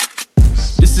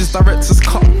is director's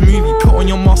cut. Movie, put on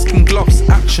your mask and gloves.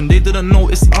 Action, they didn't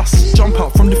notice us. Jump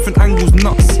out from different angles,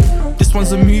 nuts. This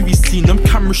one's a movie scene. Them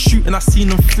cameras shooting, I seen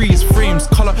them freeze. Frames,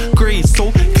 colour, grey,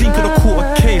 so clean could have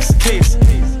caught a case.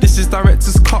 This is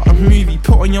director's cut. A movie,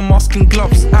 put on your mask and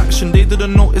gloves. Action, they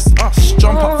didn't notice us.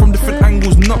 Jump out from different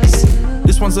angles, nuts.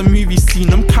 This one's a movie scene.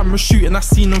 Them cameras shooting, I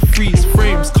seen them freeze.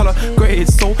 Frames, colour, grey,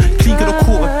 so clean could have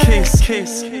caught a case.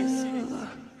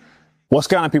 What's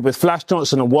going on, people? It's Flash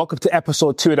Johnson and welcome to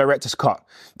episode 2 of Director's Cut.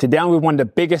 Today I'm with one of the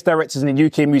biggest directors in the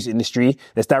UK music industry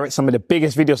that's directed some of the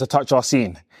biggest videos to touch our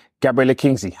scene. Gabriella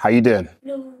Kingsley, how you doing?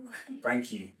 Hello.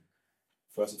 Thank you,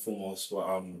 first and foremost,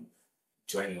 for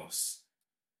joining us.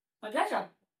 My pleasure.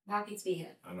 I'm happy to be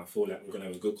here. And I feel like we're going to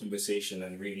have a good conversation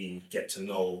and really get to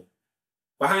know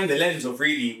behind the lens of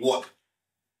really what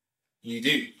you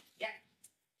do.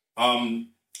 Yeah.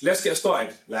 Let's get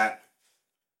started.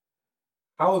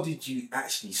 How did you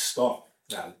actually start?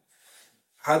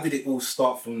 How did it all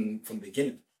start from the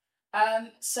beginning?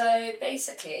 So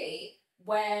basically,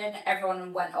 when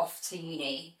everyone went off to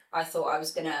uni, I thought I was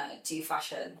gonna do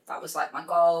fashion. That was like my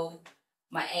goal,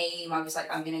 my aim. I was like,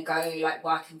 I'm gonna go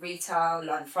work in retail,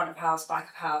 learn front of house, back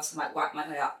of house, and work my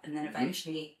way up, and then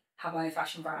eventually have my own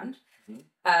fashion brand.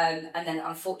 And then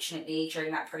unfortunately,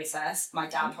 during that process, my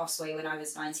dad passed away when I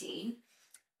was 19.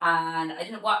 And I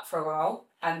didn't work for a while.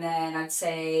 And then I'd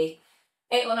say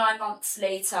 8 or 9 months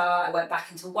later, I went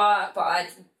back into work, but I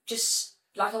just,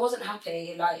 I wasn't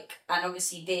happy. And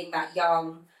obviously being that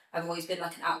young, I've always been an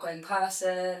outgoing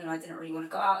person and I didn't really want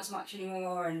to go out as much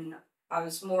anymore. And I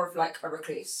was more of a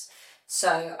recluse.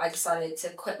 So I decided to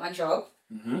quit my job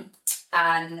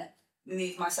and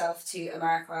move myself to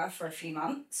America for a few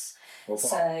months.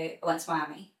 So I went to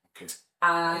Miami. Okay.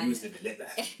 And you was living lit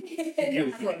there. You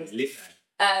was living lit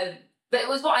there. But it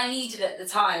was what I needed at the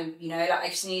time, I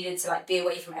just needed to be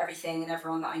away from everything and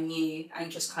everyone that I knew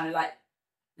and just kind of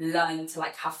learn to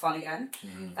have fun again.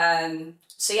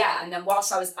 So yeah, and then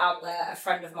whilst I was out there, a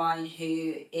friend of mine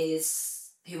who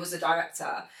was a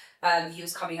director, he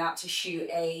was coming out to shoot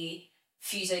a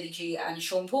Fuse ODG and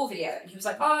Sean Paul video, and he was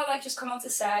like, oh, just come onto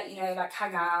set,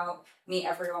 hang out, meet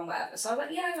everyone, whatever. So I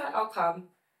went, yeah, I'll come.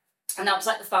 And that was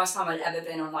the first time I'd ever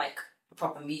been on a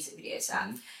proper music video set.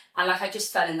 And I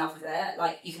just fell in love with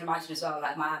it. You can imagine as well,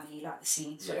 Miami, the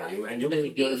scenes. Yeah, and you're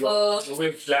with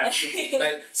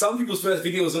some people's first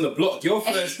video was on the block. Your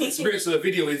first experience of a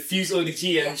video with Fuse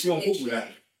ODG and Sean Paul.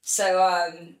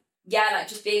 So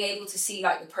just being able to see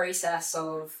the process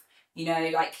of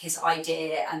his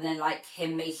idea and then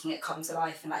him making it come to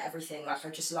life and everything. I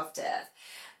just loved it.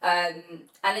 And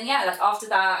then after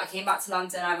that, I came back to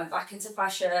London. I went back into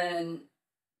fashion.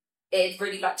 It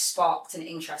really sparked an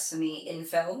interest for me in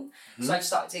film. So I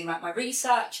started doing my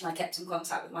research and I kept in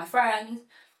contact with my friend.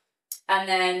 And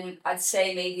then I'd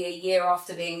say maybe a year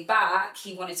after being back,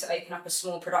 he wanted to open up a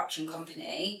small production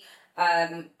company.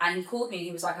 And he called me and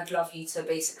he was like, I'd love you to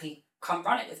basically come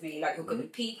run it with me. You're good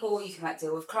with people, you can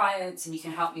deal with clients and you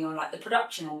can help me on the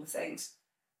production end of things.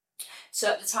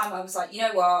 So at the time I was like, you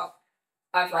know what?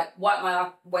 I've worked my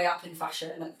way up in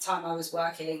fashion. At the time I was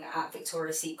working at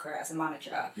Victoria's Secret as a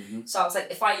manager. So I was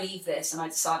like, if I leave this and I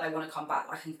decide I want to come back,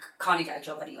 I can kind of get a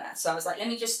job anywhere. So I was like, let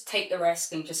me just take the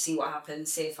risk and just see what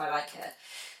happens, see if I like it.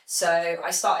 So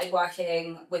I started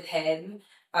working with him,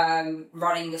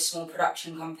 running this small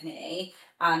production company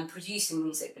and producing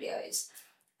music videos.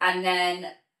 And then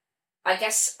I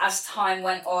guess as time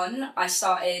went on, I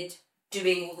started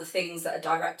doing all the things that a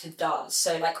director does.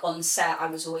 So on set, I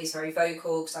was always very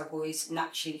vocal because I've always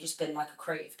naturally just been a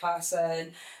creative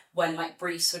person. When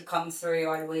briefs would come through,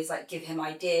 I'd always give him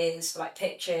ideas for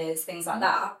pictures, things like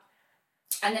that.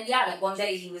 And then one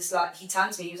day he was he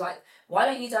turned to me, he was like, why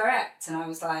don't you direct? And I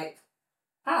was like,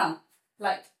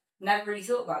 never really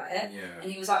thought about it. Yeah.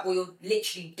 And he was like, well, you're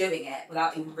literally doing it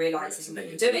without even realising that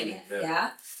you're doing it. Yeah.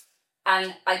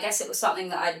 And I guess it was something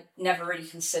that I'd never really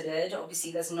considered.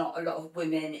 Obviously, there's not a lot of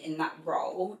women in that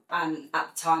role. And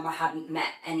at the time, I hadn't met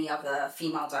any other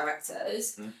female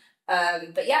directors.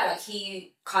 But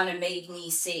he kind of made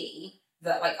me see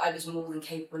that I was more than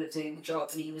capable of doing the job.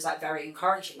 And he was very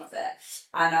encouraging of it.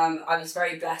 And I was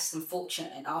very blessed and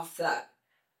fortunate enough that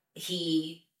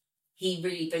he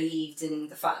really believed in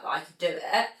the fact that I could do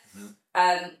it.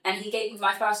 And he gave me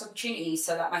my first opportunity.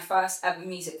 So my first ever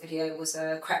music video was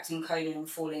a Crept and Conan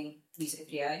Falling music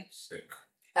video. Sick.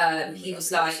 He was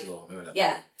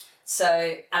yeah. So,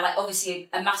 and obviously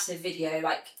a massive video,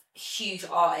 huge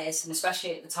artists, and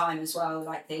especially at the time as well,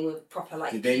 they were proper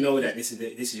Did they know that this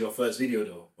is your first video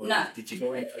though? Or no. Did you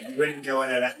go in? You wouldn't go in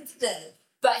that.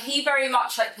 But he very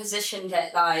much positioned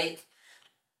it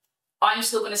I'm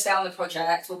still going to stay on the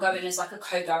project. We'll go in as like a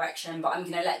co-direction, but I'm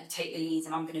going to let you take the lead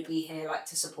and I'm going to be here like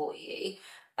to support you.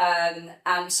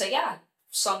 And so yeah,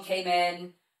 song came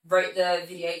in, wrote the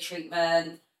video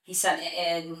treatment, he sent it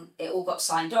in, it all got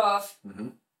signed off.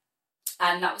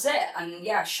 And that was it. And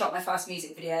yeah, shot my first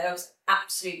music video. I was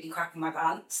absolutely crapping my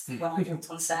pants when I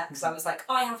jumped on set because I was like,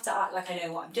 I have to act like I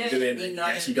know what I'm doing. Even though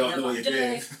I don't know what I'm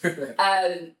doing.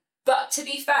 But to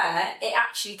be fair, it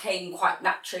actually came quite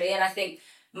naturally. And I think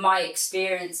my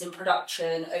experience in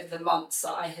production over the months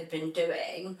that I had been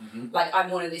doing, like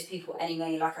I'm one of those people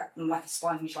anyway, like I'm like a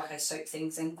sponge, like I soak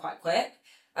things in quite quick.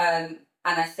 And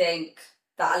I think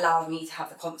that allowed me to have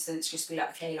the confidence just to be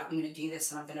like, okay, like I'm going to do this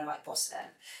and I'm going to like boss it.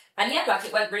 And yeah, like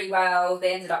it went really well.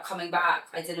 They ended up coming back.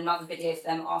 I did another video for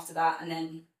them after that. And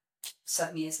then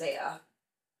 7 years later,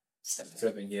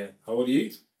 7, yeah. How old are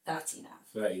you? 30 now.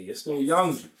 30. You're still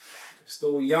young.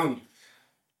 Still young.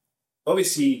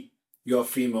 Obviously, you're a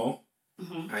female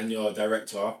and you're a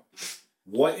director.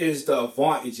 What is the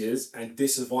advantages and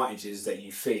disadvantages that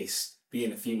you face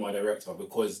being a female director?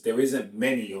 Because there isn't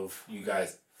many of you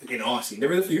guys in our scene.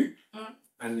 There is a few.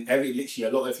 And literally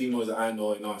a lot of females that I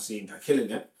know in our scene are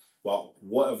killing it. But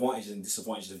what advantages and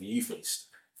disadvantages have you faced?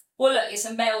 Well, look, it's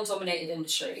a male-dominated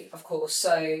industry, of course.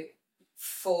 So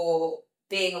for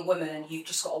being a woman, you've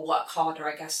just got to work harder,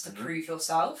 I guess, to prove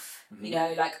yourself. You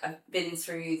know, like I've been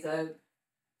through the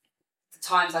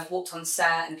times I've walked on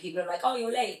set and people are like, oh,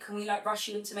 you're late. Can we like rush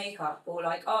you into makeup? Or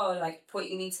like, oh, like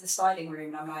putting me to the styling room.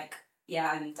 And I'm like,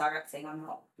 yeah, I'm directing. I'm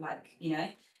not like, you know.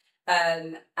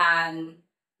 And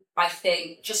I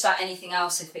think just like anything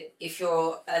else, if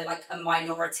you're like a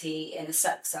minority in a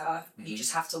sector, you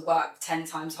just have to work 10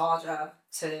 times harder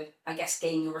to, I guess,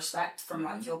 gain your respect from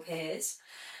like your peers.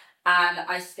 And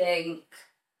I think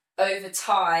over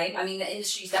time, I mean, the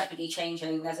industry's definitely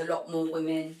changing. There's a lot more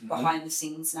women behind the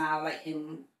scenes now, like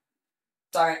in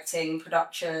directing,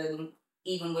 production,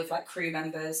 even with like crew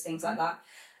members, things like that.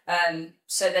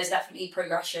 So there's definitely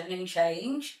progression and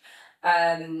change.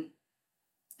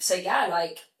 So yeah,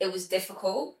 like it was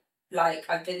difficult. Like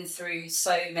I've been through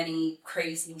so many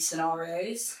crazy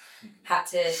scenarios, had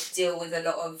to deal with a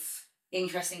lot of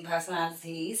interesting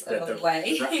personalities along the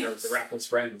way. The rapper's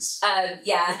friends.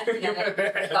 Yeah, you know,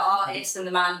 the artist and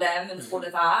the man them and all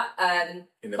of that.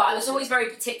 But I was always very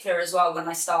particular as well when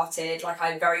I started. Like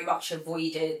I very much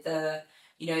avoided the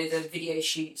video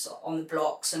shoots on the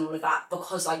blocks and all of that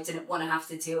because I didn't want to have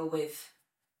to deal with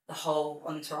the whole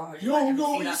entourage.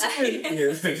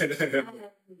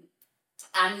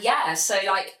 And yeah, so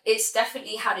like it's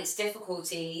definitely had its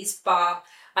difficulties, but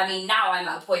I mean now I'm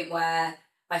at a point where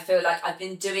I feel like I've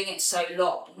been doing it so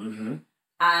long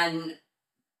and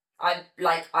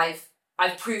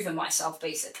I've proven myself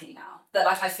basically now that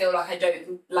like I feel like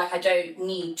I don't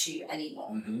need to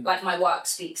anymore. Like my work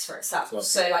speaks for itself.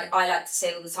 So like I like to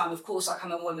say all the time, of course like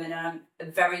I'm a woman and I'm a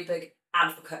very big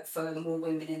advocate for more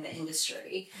women in the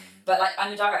industry, but like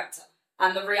I'm a director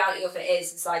and the reality of it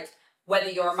is like whether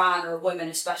you're a man or a woman,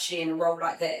 especially in a role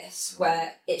like this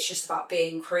where it's just about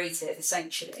being creative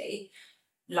essentially,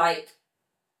 like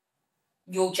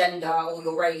your gender or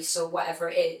your race or whatever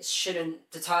it is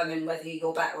shouldn't determine whether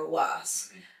you're better or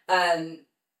worse.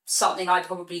 Something I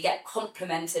probably get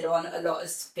complimented on a lot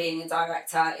as being a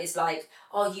director is like,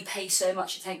 oh, you pay so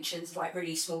much attention to like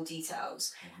really small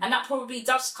details. And that probably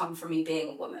does come from me being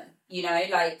a woman, you know,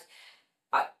 like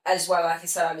as well, like I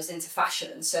said, I was into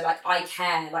fashion. So like I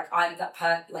care, like I'm that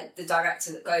like the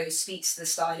director that goes, speaks to the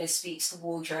stylist, speaks to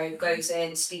wardrobe, goes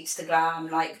in, speaks to glam,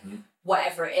 like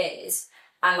whatever it is.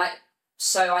 And like,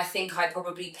 so I think I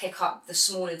probably pick up the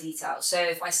smaller details. So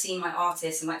if I see my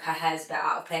artist and like her hair's a bit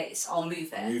out of place, I'll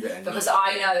move it because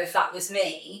I know if that was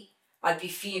me, I'd be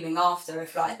fuming after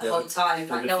if like the whole time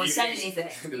like no one said anything.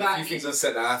 There's a few things I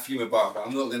said that I fume about, but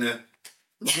I'm not gonna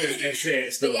say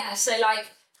it still. But yeah, so like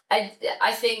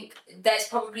I think there's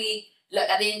probably, look,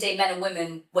 at the end of the day, men and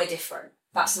women, we're different.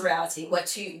 That's the reality.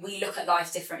 We look at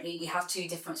life differently. We have two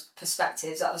different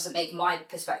perspectives. That doesn't make my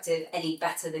perspective any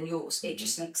better than yours. It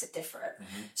just makes it different.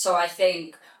 So I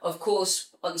think, of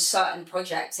course, on certain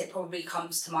projects, it probably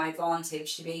comes to my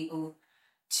advantage to be able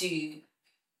to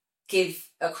give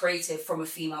a creative from a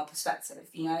female perspective,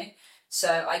 you know?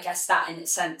 So I guess that in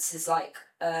its sense is like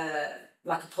a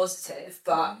positive.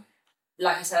 But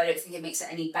like I said, I don't think it makes it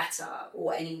any better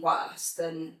or any worse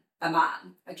than a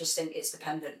man. I just think it's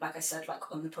dependent, like I said,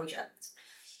 like on the project.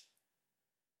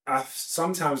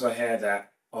 Sometimes I hear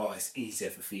that, oh, it's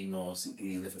easier for females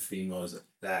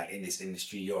that in this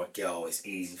industry, you're a girl, it's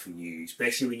easy for you.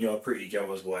 Especially when you're a pretty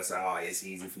girl as well, it's like, oh, it's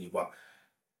easy for you. But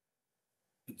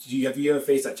have you ever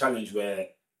faced that challenge where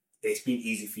it's been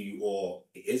easy for you or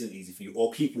it isn't easy for you,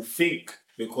 or people think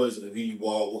because of who you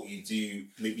are, what you do,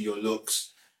 maybe your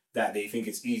looks, that they think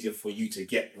it's easier for you to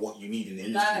get what you need in the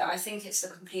industry? No, I think it's the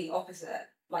complete opposite.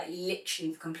 Like,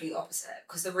 literally the complete opposite.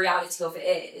 Because the reality of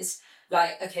it is,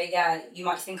 like, okay, yeah, you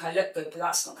might think I look good, but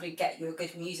that's not going to get you a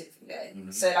good music video.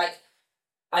 Mm-hmm. So, like,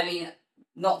 I mean,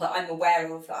 not that I'm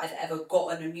aware of that I've ever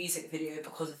gotten a music video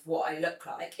because of what I look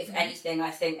like. If anything, I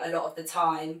think a lot of the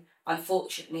time,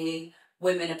 unfortunately,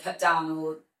 women are put down,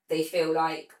 or they feel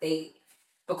like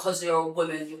because you're a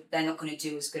woman, they're not going to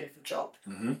do as good of a job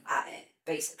at it,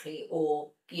 basically. Or,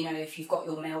 you know, if you've got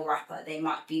your male rapper, they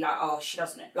might be like, oh, she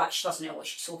doesn't know what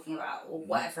she's talking about, or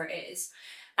whatever it is.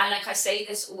 And, like, I say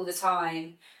this all the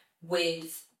time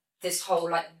with this whole,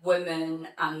 like, woman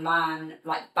and man,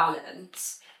 like,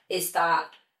 balance, is that,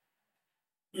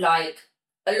 like,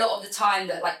 a lot of the time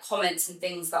that, like, comments and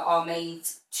things that are made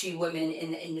to women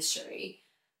in the industry,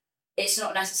 it's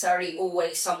not necessarily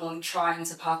always someone trying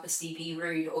to purposely be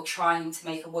rude or trying to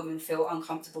make a woman feel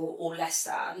uncomfortable or less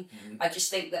than. I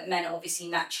just think that men are obviously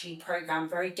naturally programmed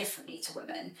very differently to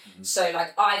women. So,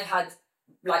 like, I've had,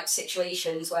 like,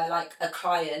 situations where, like, a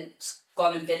client's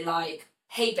gone and been like,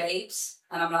 hey, babes.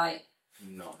 And I'm like,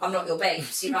 no, I'm not your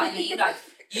babes. You know what I mean? Like,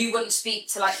 you wouldn't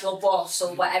speak to, like, your boss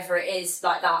or whatever it is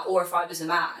like that, or if I was a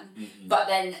man. But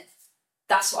then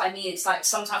that's what I mean. It's like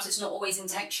sometimes it's not always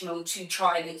intentional to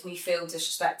try and make me feel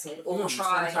disrespected or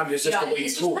try. Sometimes it's just the way you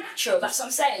it's talk. just natural. That's what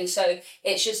I'm saying. So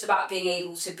it's just about being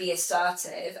able to be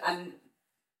assertive and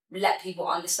let people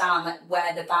understand, like,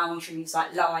 where the boundaries,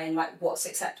 like, lie and, like, what's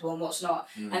acceptable and what's not,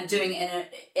 and doing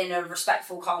it in a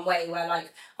respectful, calm way where,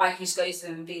 like, I can just go to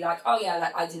them and be like, oh yeah,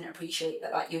 like, I didn't appreciate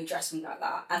that, like, you addressed me like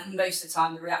that. And most of the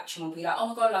time the reaction will be like, oh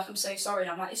my god, like, I'm so sorry.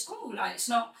 And I'm like, it's cool, like, it's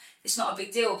not a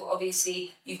big deal. But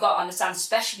obviously you've got to understand,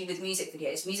 especially with music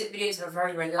videos are a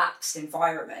very relaxed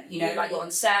environment, you know, like, you're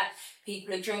on set,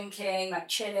 people are drinking, like,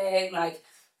 chilling, like,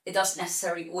 it doesn't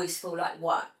necessarily always feel like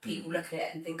work. People look at it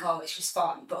and think, oh, it's just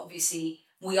fun. But obviously,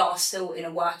 we are still in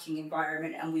a working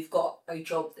environment and we've got a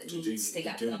job that needs to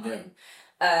get done.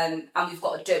 And we've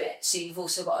got to do it. So you've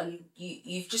also got to,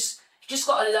 you've just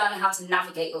got to learn how to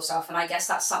navigate yourself. And I guess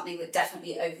that's something that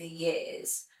definitely over the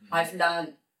years, I've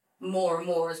learned more and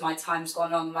more as my time's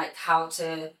gone on, like, how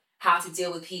to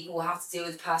deal with people, how to deal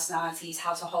with personalities,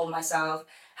 how to hold myself,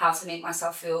 how to make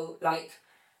myself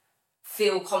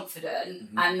feel confident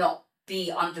and not be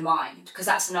undermined, because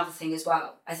that's another thing as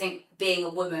well. I think being a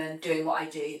woman doing what I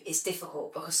do is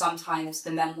difficult because sometimes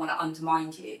the men want to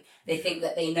undermine you. They think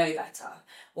that they know better,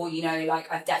 or, you know, like,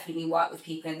 I've definitely worked with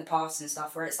people in the past and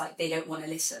stuff where it's like they don't want to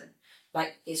listen.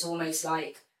 Like, it's almost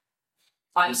like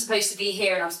I'm supposed to be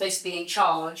here and I'm supposed to be in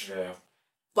charge,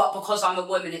 but because I'm a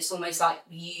woman, it's almost like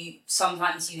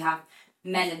sometimes you have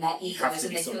men and their egos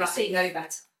and they feel like they know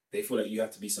better. They feel like you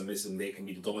have to be submissive and they can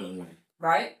be the dominant one.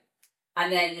 Right?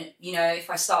 And then, you know, if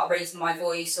I start raising my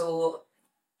voice or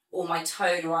my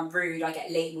tone, or I'm rude, I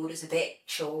get labelled as a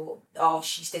bitch, or, oh,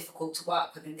 she's difficult to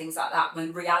work with and things like that. When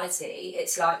in reality,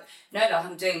 it's like, no,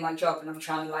 I'm doing my job and I'm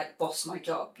trying to, like, boss my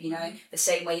job, you know, the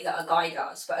same way that a guy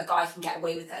does. But a guy can get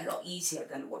away with it a lot easier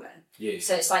than a woman. Yeah.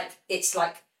 So it's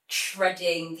like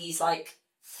treading these, like,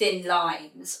 thin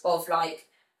lines of, like,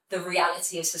 the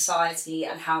reality of society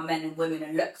and how men and women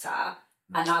are looked at,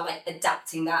 and now, like,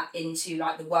 adapting that into,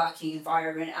 like, the working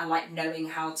environment and, like, knowing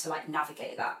how to, like,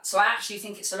 navigate that. So I actually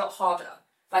think it's a lot harder.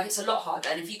 Like, it's a lot harder.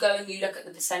 And if you go and you look at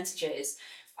the percentages,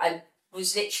 I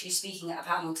was literally speaking at a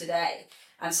panel today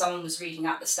and someone was reading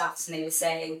out the stats and they were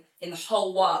saying in the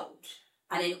whole world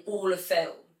and in all of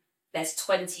film, there's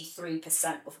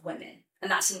 23% of women. And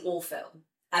that's in all film.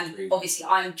 And obviously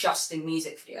I'm just in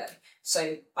music video,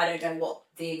 so I don't know what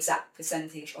the exact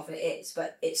percentage of it is,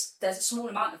 but there's a small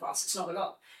amount of us, it's not a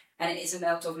lot. And it is a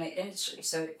male-dominated industry,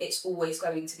 so it's always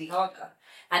going to be harder.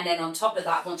 And then on top of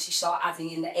that, once you start adding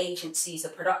in the agencies, the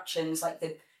productions, like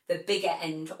the bigger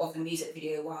end of the music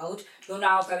video world, you're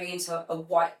now going into a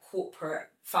white corporate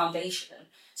foundation.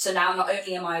 So now not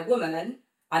only am I a woman,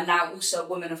 I'm now also a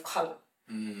woman of colour.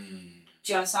 Do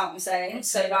you understand what I'm saying?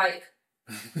 So, like,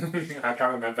 I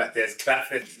can't remember there's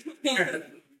clapping.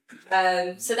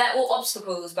 So they're all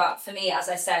obstacles, but for me, as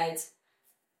I said,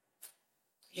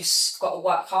 you just got to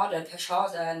work harder, push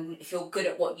harder, and if you're good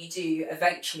at what you do,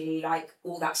 eventually, like,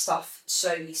 all that stuff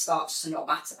slowly starts to not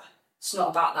matter. It's not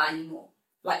about that anymore.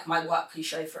 Like, my work can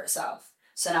show for itself.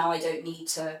 So now I don't need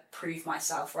to prove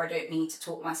myself, or I don't need to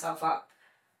talk myself up.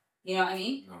 You know what I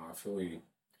mean? No, I feel you.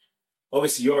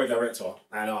 Obviously, you're a director,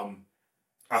 and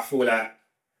I feel like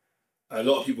a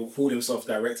lot of people call themselves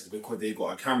directors because they've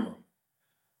got a camera.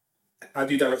 I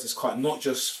do director's cut not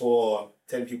just for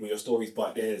telling people your stories,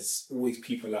 but there's always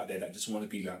people out there that just want to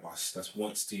be like us, that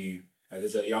wants to.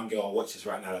 There's a young girl watches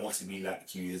right now that wants to be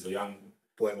like you. There's a young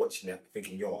boy watching that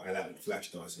thinking, yo, I like what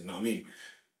Flash does, you know what I mean?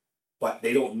 But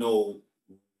they don't know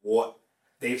what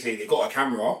they say. They got a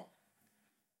camera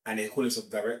and they call themselves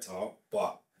a director,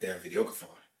 but they're a videographer.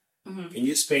 Mm-hmm. Can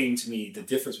you explain to me the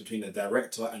difference between a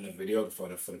director and a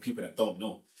videographer for the people that don't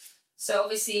know? So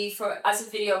obviously, as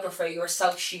a videographer, you're a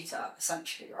self-shooter,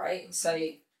 essentially, right? Mm-hmm. So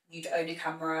you'd own a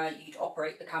camera, you'd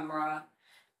operate the camera,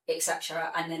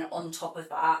 etc. And then on top of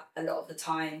that, a lot of the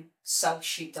time,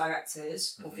 self-shoot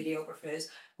directors or videographers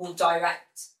will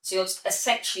direct. So you're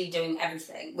essentially doing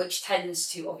everything, which tends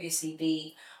to obviously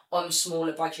be on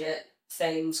smaller budget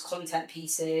things, content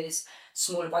pieces,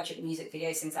 smaller budget music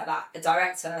videos, things like that. A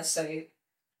director,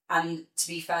 and to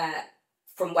be fair,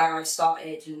 from where I've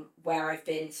started and where I've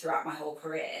been throughout my whole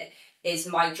career, is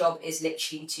my job is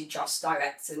literally to just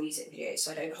direct the music video.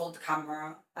 So I don't hold the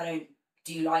camera, I don't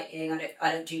do lighting,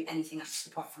 I don't do anything else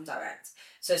apart from direct.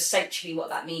 So essentially what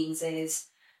that means is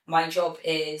my job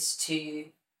is to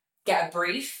get a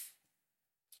brief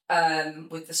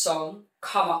with the song,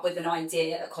 come up with an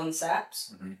idea, a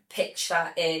concept, pitch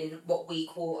that in what we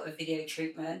call a video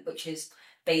treatment, which is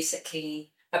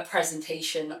basically a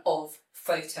presentation of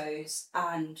photos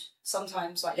and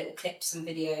sometimes like little clips and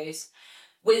videos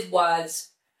with words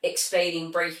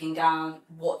explaining, breaking down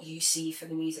what you see for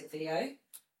the music video.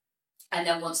 And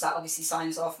then once that obviously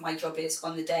signs off, my job is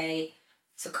on the day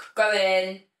to go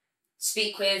in,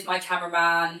 speak with my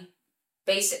cameraman,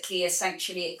 basically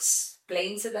essentially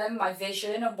explain to them my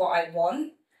vision of what I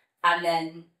want, and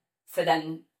then for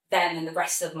them and the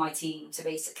rest of my team to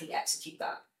basically execute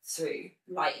that through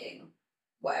lighting,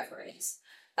 whatever it is.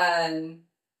 And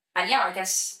yeah, I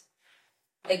guess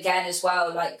again as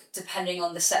well, like depending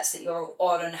on the sets that you're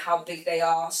on and how big they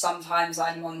are, sometimes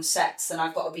I'm on sets and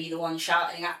I've got to be the one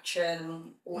shouting action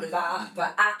and all of that.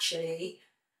 But actually,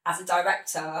 as a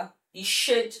director, you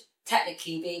should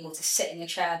technically be able to sit in a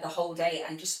chair the whole day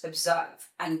and just observe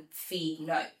and feed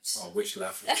notes. Oh, which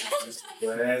laugh was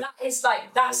that?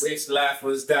 Which laugh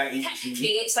was that easy? Technically,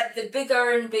 it's like the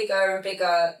bigger and bigger and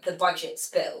bigger the budgets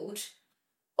build,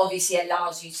 obviously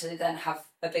allows you to then have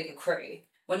a bigger crew.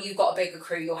 When you've got a bigger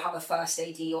crew, you'll have a first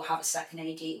AD, you'll have a second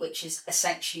AD, which is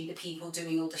essentially the people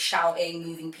doing all the shouting,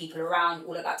 moving people around,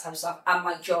 all of that type of stuff. And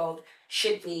my job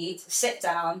should be to sit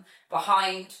down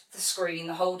behind the screen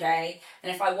the whole day.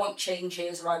 And if I want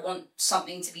changes or I want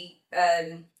something to be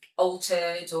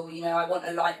altered or, I want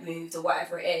a light moved or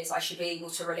whatever it is, I should be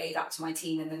able to relay that to my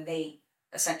team and then they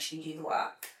essentially do the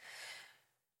work.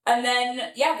 And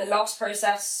then, the last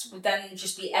process would then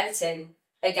just be editing.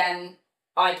 Again,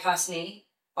 I personally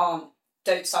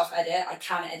don't self-edit. I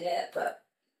can edit, but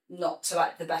not to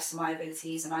like the best of my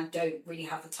abilities, and I don't really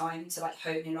have the time to like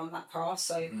hone in on that craft.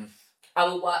 So I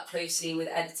will work closely with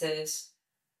editors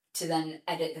to then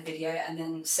edit the video, and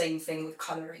then same thing with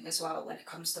colouring as well when it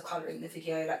comes to colouring the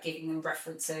video, like giving them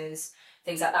references,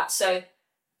 things like that. So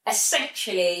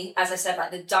essentially, as I said,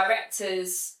 like a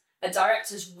director's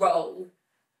role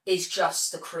is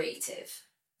just the creative,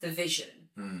 the vision.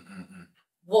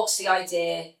 What's the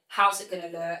idea? How's it going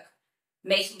to look?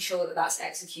 Making sure that that's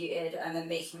executed and then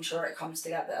making sure it comes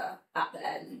together at the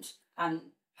end. And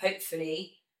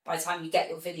hopefully, by the time you get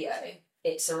your video,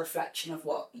 it's a reflection of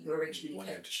what you originally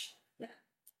pitched. Yeah.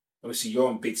 Obviously, you're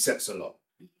on big sets a lot.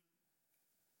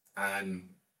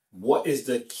 And what is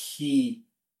the key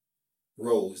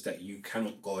roles that you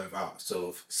cannot go without? So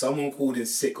if someone called in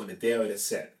sick on the day of the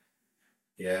set,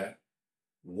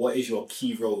 what is your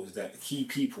key roles, key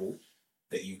people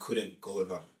that you couldn't go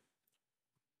without?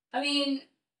 I mean,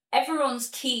 everyone's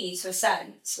key to a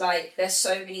sense. Like, there's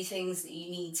so many things that you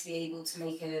need to be able to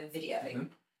make a video.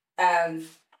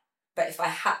 But if I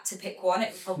had to pick one,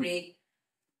 it would probably...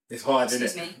 It's hard, isn't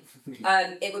it? Excuse me.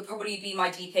 It would probably be my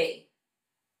DP.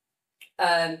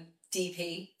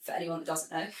 DP, for anyone that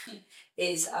doesn't know,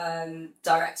 is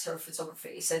director of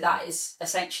photography. So that is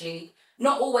essentially...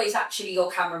 not always actually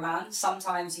your cameraman.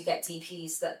 Sometimes you get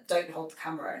DPs that don't hold the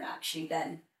camera and actually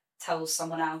then tells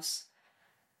someone else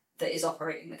that is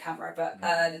operating the camera. But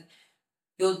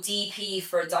your DP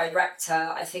for a director,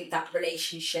 I think that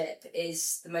relationship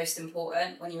is the most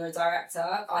important when you're a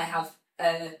director. I have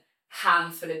a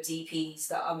handful of DPs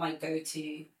that are my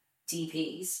go-to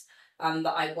DPs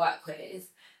that I work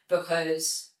with,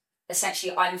 because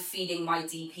essentially I'm feeding my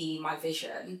DP my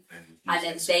vision, and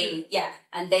then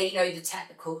they know the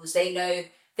technicals.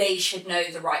 They should know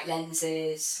the right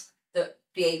lenses, that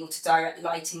be able to direct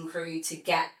lighting crew to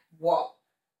get what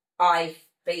I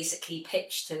basically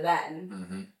pitched to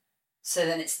them So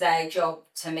then it's their job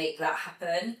to make that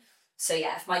happen. So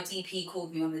yeah, if my DP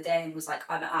called me on the day and was like,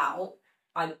 I'm out,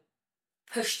 I'd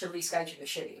push to reschedule the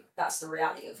shoot. That's the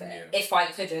reality of it. Yeah. If I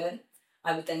couldn't,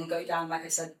 I would then go down, like I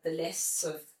said, the lists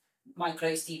of my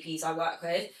close DPs I work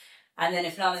with. And then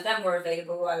if none of them were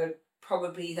available, I would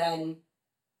probably then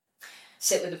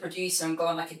sit with the producer and go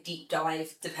on like a deep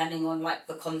dive, depending on like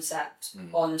the concept,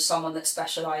 on someone that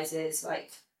specialises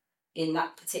like in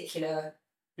that particular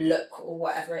look or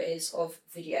whatever it is of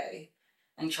video,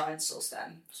 and try and source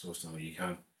them. Source them where you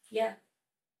can. Yeah.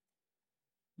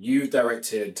 You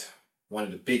directed one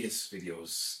of the biggest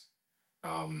videos,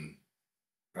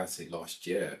 I'd say last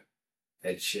year,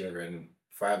 Ed Sheeran,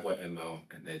 Fireboy ML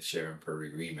and Ed Sheeran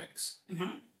Peru remix.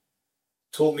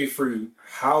 Talk me through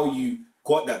how you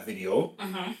got that video,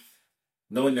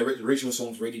 knowing the original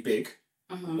song's really big.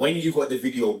 When you got the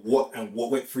video,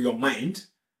 what went through your mind?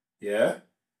 Yeah.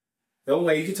 Don't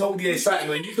worry, you can tell me the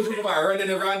excitement. You can talk about running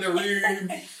around the room,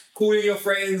 calling your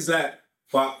friends,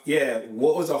 but yeah,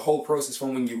 what was the whole process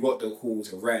from when you got the call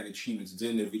to writing the tune, to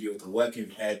doing the video, to working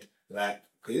with Ed, because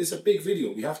it's a big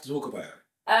video, we have to talk about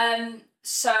it.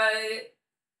 So,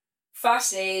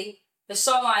 firstly, the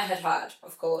song I had heard,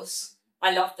 of course.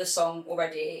 I loved the song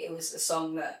already. It was a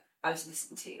song that I was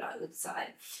listening to like all the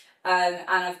time. And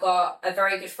I've got a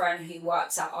very good friend who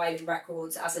works at Island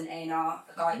Records as an A&R,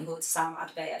 a guy called Sam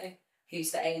Adebayo,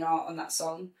 who's the A&R on that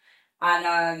song.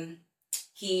 And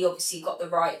he obviously got the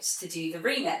rights to do the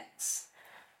remix.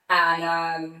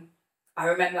 And I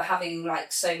remember having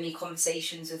like so many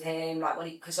conversations with him, like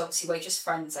because obviously we're just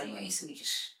friends anyway, so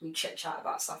we chit chat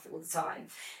about stuff all the time.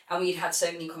 And we'd had so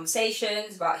many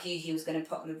conversations about who he was going to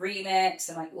put on the remix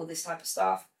and like all this type of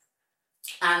stuff.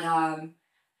 And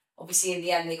obviously in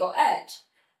the end they got Ed.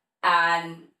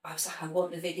 And I was like, I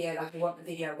want the video,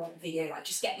 like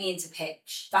just get me into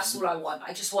pitch. That's all I want.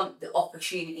 I just want the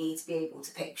opportunity to be able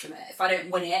to pitch from it. If I don't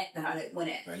win it, then I don't win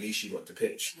it. At least you got to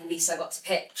pitch. At least I got to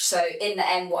pitch. So in the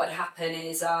end, what had happened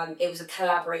is it was a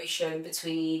collaboration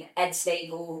between Ed's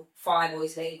label,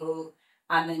 Fireboy's label,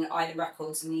 and then Island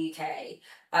Records in the UK.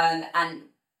 And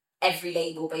every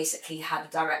label basically had a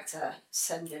director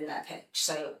send in their pitch.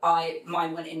 So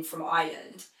mine went in from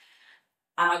Island,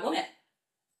 and I won it.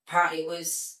 Apparently it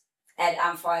was Ed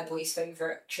and Fireboy's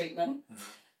favourite treatment.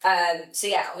 So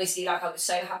yeah, obviously like I was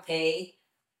so happy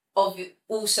of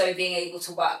also being able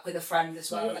to work with a friend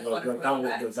as well. You're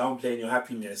downplaying your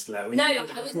happiness. Like, no,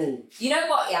 I was, you know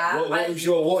what, yeah. What was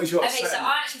your okay, so I'll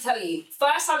actually tell you.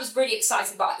 First I was really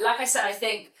excited, but like I said, I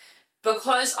think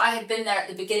because I had been there at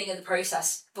the beginning of the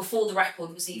process before the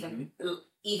record was even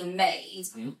made,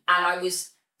 and I was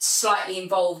slightly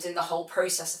involved in the whole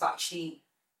process of actually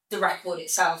the record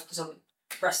itself, because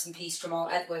rest in peace, Jamal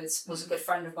Edwards was a good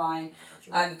friend of mine,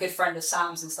 a good friend of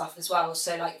Sam's and stuff as well.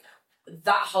 So like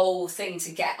that whole thing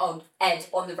to get on Ed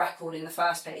on the record in the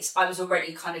first place, I was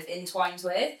already kind of entwined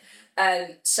with.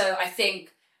 So I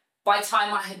think by the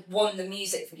time I had won the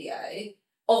music video,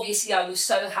 obviously I was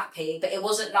so happy, but it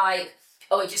wasn't like,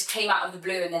 oh, it just came out of the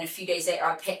blue and then a few days later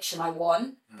I pitched and I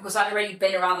won. Because I'd already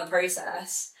been around the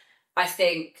process. I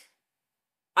think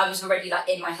I was already like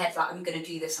in my head, like, I'm going to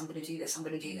do this.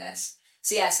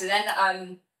 So yeah, so then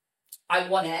I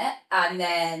won it, and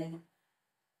then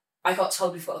I got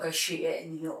told we've got to go shoot it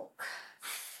in New York.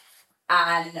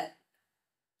 And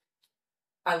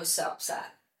I was so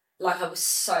upset. Like, I was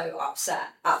so upset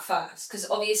at first, because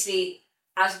obviously,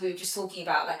 as we were just talking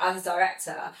about, like, as a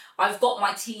director, I've got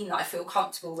my team that I feel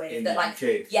comfortable with. In that, the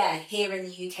like, UK. Yeah, here in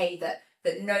the UK,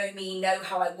 that know me, know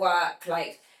how I work,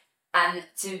 like, and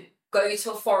to go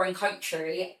to a foreign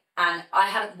country, and I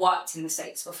hadn't worked in the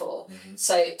States before.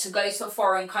 So to go to a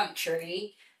foreign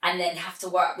country and then have to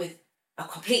work with a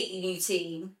completely new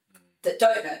team that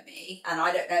don't know me and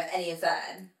I don't know any of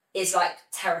them is like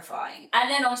terrifying. And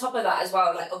then on top of that as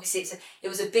well, like obviously it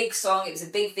was a big song, it was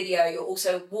a big video. You're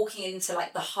also walking into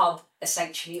like the hub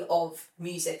essentially of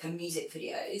music and music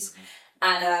videos.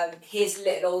 And here's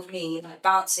little old me like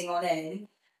bouncing on in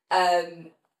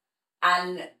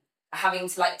and having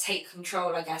to like take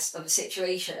control, I guess, of a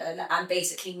situation and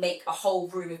basically make a whole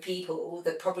room of people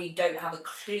that probably don't have a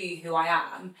clue who I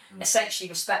am essentially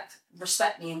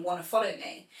respect me and want to follow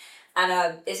me.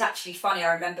 And it's actually funny,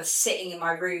 I remember sitting in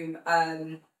my room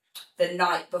the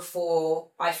night before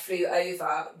I flew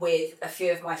over with a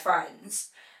few of my friends,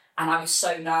 and I was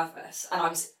so nervous, and I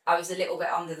was a little bit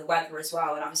under the weather as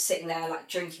well, and I was sitting there like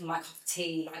drinking my cup of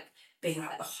tea, like being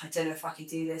like, oh, I don't know if I can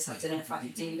do this,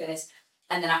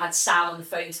 And then I had Sam on the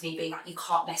phone to me being like, you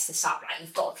can't mess this up, like,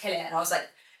 you've got to kill it. And I was like,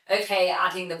 okay,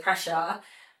 adding the pressure.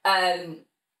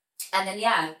 And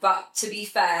then, but to be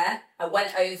fair, I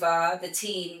went over the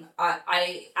team.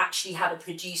 I actually had a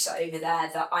producer over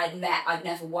there that I'd met, I'd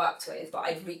never worked with, but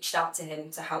I'd reached out to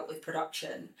him to help with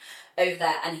production over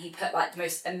there. And he put like the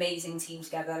most amazing team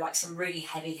together, like some really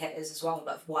heavy hitters as well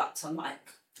that have worked on like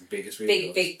biggest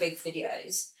videos. big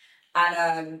videos.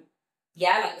 And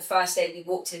like the first day we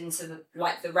walked into the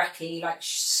recce, like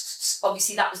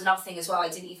obviously that was another thing as well. I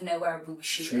didn't even know where we were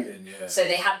shooting. So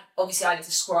they had, obviously I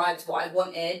described what I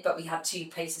wanted, but we had 2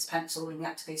 places penciled and we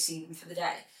had to go see them for the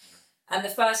day. And the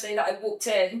first day that I walked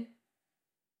in,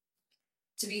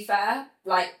 to be fair,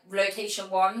 like location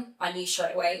 1, I knew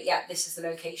straight away, this is the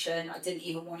location. I didn't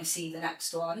even want to see the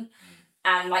next one.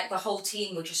 And like the whole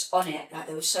team were just on it, like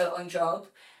they were so on job.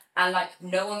 And like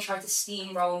no one tried to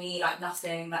steamroll me, like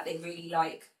nothing, like they really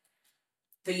like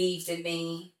believed in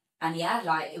me. And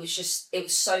it was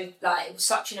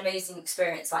such an amazing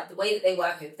experience. Like the way that they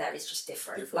work over there is just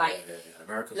different.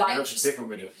 America's different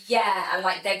with it. Yeah, and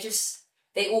like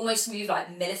they almost move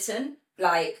like militant.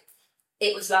 Like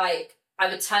it was like I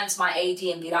would turn to my AD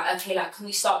and be like, okay, like can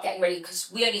we start getting ready? Because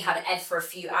we only had Ed for a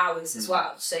few hours as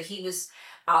well. So he was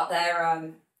out there,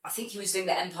 I think he was doing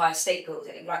the Empire State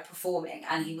Building, like performing,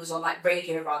 and he was on like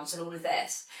radio runs and all of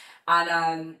this.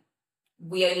 And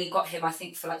we only got him, I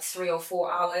think, for like 3 or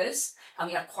 4 hours, and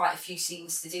we had quite a few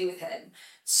scenes to do with him.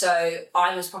 So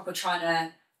I was proper trying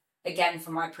to, again,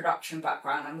 from my production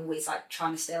background, I'm always like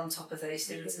trying to stay on top of those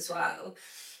things as well.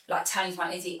 Like telling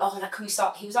my AD, can we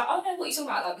start? He was like, oh no, what are you talking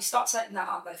about? Like we start setting that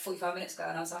up like 45 minutes ago,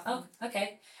 and I was like, oh,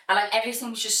 okay. And like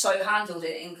everything was just so handled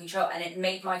and in control, and it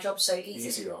made my job so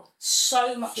easy.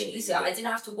 So much easier. I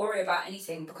didn't have to worry about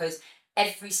anything because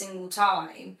every single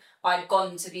time I'd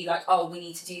gone to be like, oh, we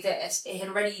need to do this,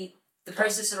 the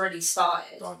process had already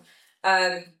started.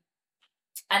 And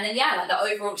then like the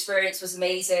overall experience was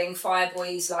amazing.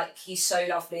 Fireboy's like, he's so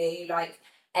lovely. Like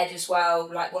Ed as well,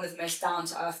 like one of the most down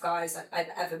to earth guys I've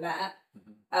ever met.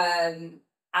 And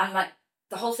like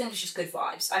the whole thing was just good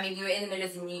vibes. I mean, we were in the middle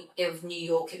of New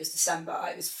York. It was December.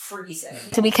 It was freezing.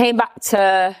 So we came back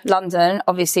to London,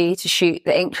 obviously, to shoot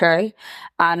the intro.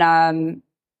 And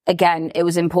again, it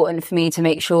was important for me to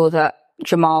make sure that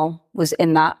Jamal was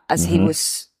in that, as he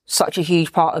was such a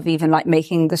huge part of even like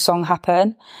making the song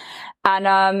happen.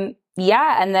 And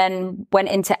and then went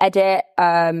into edit.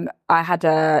 I had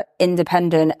a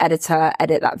independent editor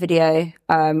edit that video,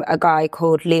 a guy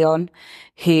called Leon,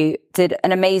 who did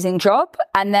an amazing job.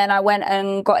 And then I went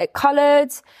and got it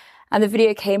coloured, and the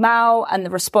video came out, and the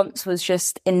response was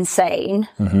just insane.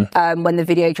 When the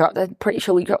video dropped, I'm pretty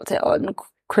sure we dropped it on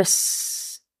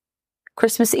Christmas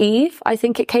Eve, I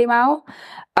think it came out.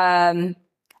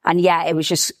 And it was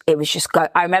just go.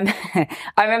 I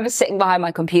remember sitting behind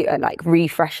my computer, like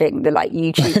refreshing the like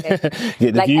YouTube,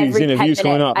 the like views, every 10 views minutes,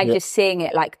 coming up, and just seeing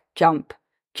it like jump.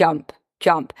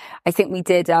 I think we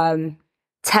did 10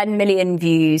 million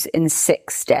views in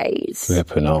 6 days.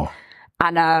 Flipping hell.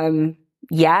 And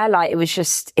like it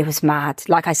was mad.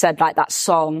 Like I said, like that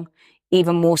song,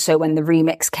 even more so when the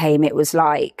remix came, it was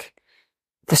like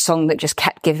the song that just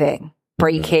kept giving.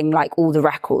 Breaking like all the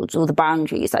records, all the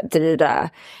boundaries, like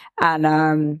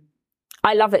and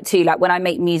I love it too. Like when I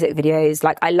make music videos,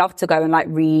 like I love to go and like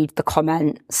read the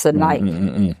comments and like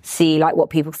see like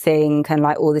what people think and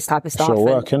like all this type of stuff. Sure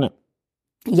work, innit?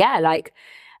 Yeah, like,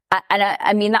 and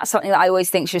I mean that's something that I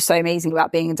always think is just so amazing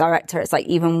about being a director. It's like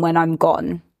even when I'm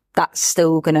gone, that's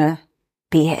still gonna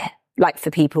be here, like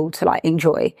for people to like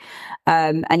enjoy.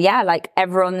 And like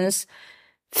everyone's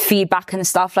feedback and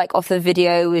stuff like off the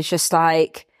video was just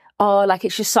like, oh, like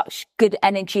it's just such good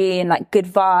energy and like good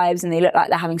vibes, and they look like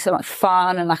they're having so much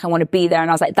fun, and like I want to be there.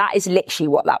 And I was like, that is literally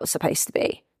what that was supposed to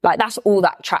be. Like that's all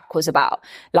that track was about.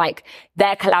 Like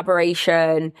their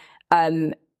collaboration,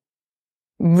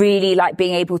 really like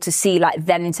being able to see like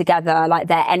them together, like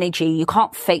their energy. You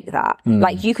can't fake that.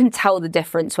 Like you can tell the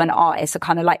difference when artists are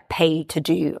kind of like paid to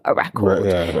do a record,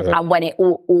 and when it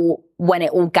when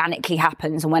it organically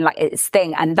happens and when like it's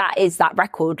thing. And that is that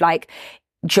record. Like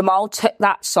Jamal took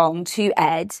that song to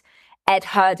Ed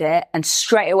heard it, and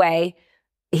straight away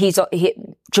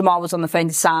Jamal was on the phone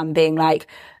to Sam being like,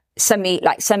 send me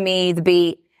the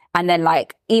beat. And then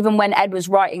like, even when Ed was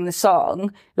writing the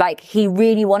song, like he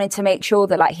really wanted to make sure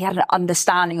that like he had an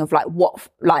understanding of like what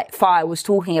like Fire was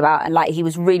talking about. And like, he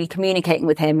was really communicating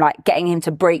with him, like getting him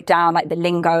to break down like the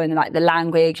lingo and like the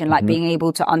language and like being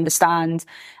able to understand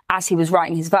as he was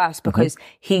writing his verse, because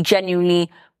he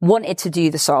genuinely wanted to do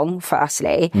the song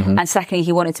firstly. And secondly,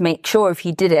 he wanted to make sure if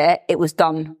he did it, it was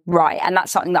done right. And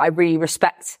that's something that I really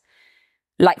respect,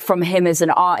 like from him as an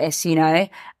artist, you know?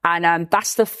 And,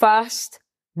 that's the first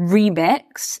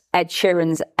remix Ed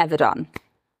Sheeran's ever done.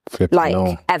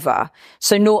 ever.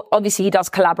 So obviously he does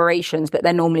collaborations, but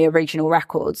they're normally original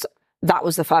records. That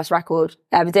was the first record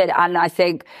I ever did. And I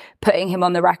think putting him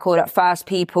on the record at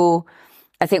first,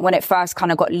 I think when it first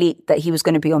kind of got leaked that he was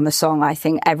going to be on the song, I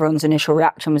think everyone's initial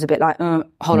reaction was a bit like,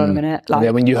 hold on a minute. Like,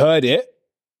 yeah, when you heard it.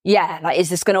 Yeah, like,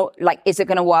 is it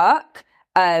going to work?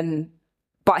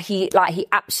 But he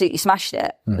absolutely smashed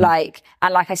it. Like,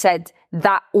 and like I said,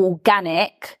 that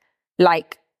organic,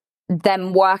 like,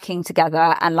 them working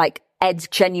together and like Ed's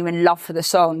genuine love for the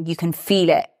song, you can feel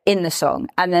it in the song.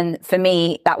 And then for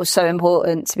me, that was so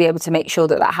important to be able to make sure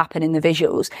that happened in the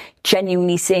visuals,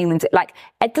 genuinely seeing them. Like,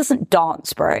 Ed doesn't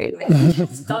dance, bro. Like, he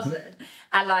just doesn't.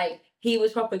 And like, he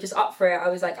was probably just up for it. I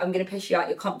was like, I'm going to push you out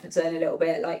your comfort zone a little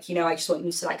bit. Like, you know, I just want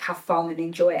you to like have fun and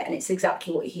enjoy it. And it's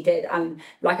exactly what he did. And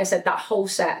like I said, that whole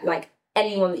set, like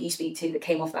anyone that you speak to that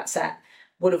came off that set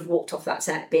would have walked off that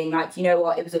set being like, you know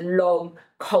what, it was a long,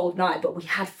 cold night, but we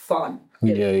had fun.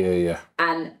 Yeah.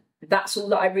 And that's all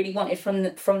that I really wanted from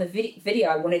the video.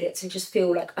 I wanted it to just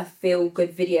feel like a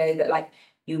feel-good video that like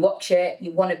you watch it,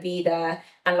 you want to be there.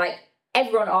 And like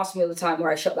everyone asks me all the time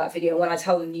where I shot that video. When I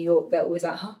tell them New York, they're always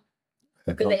like, huh?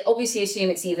 Because they obviously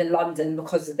assume it's either London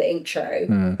because of the ink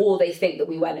show, or they think that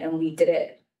we went and we did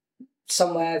it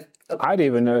somewhere. I didn't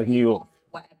even know of New York.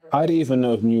 I didn't even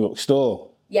know of New York store.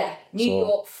 Yeah, New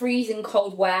York, freezing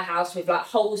cold warehouse with like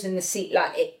holes in the seat.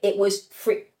 Like it was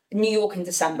New York in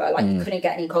December. Like you couldn't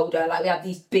get any colder. Like we had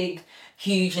these big,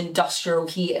 huge industrial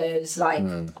heaters, like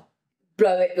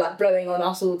blowing on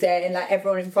us all day, and like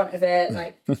everyone in front of it.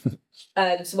 Like,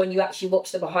 so when you actually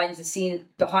watch the behind the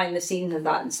scenes of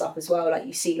that and stuff as well, like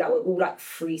you see like we're all like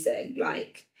freezing.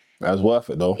 Like that was worth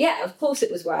it though. Yeah, of course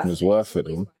it was worth it. It was worth it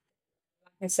though.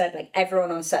 I said, like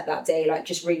everyone on set that day, like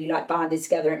just really like banded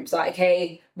together and it was like,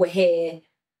 okay, we're here.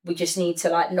 We just need to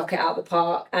like knock it out of the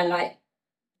park. And like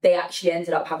they actually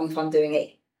ended up having fun doing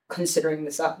it, considering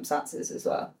the circumstances as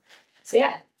well. So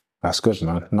yeah. That's good,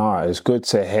 man. No, it's good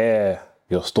to hear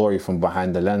your story from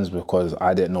behind the lens because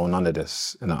I didn't know none of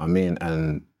this. You know what I mean?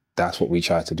 And that's what we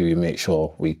try to do. We make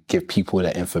sure we give people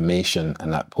that information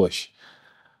and that push.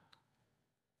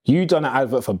 You done an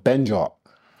advert for Benjart.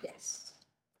 Yes.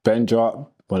 Benjart,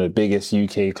 one of the biggest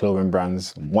UK clothing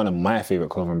brands, one of my favourite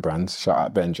clothing brands. Shout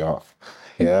out Benjart.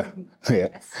 Yeah. Yeah.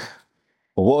 Yes.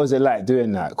 But what was it like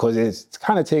doing that? Because it's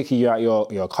kind of taking you out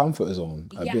your comfort zone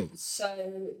a bit.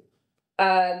 So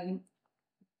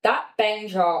that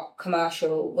Benjart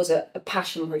commercial was a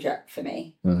passion project for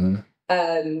me.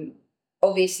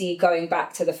 Obviously, going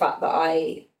back to the fact that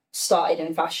I started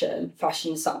in fashion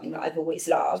is something that I've always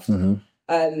loved.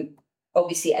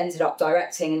 Obviously ended up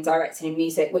directing in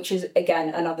music, which is again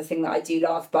another thing that I do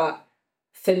love. But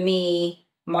for me,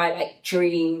 my like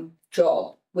dream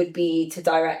job would be to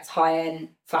direct high-end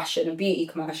fashion and beauty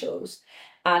commercials.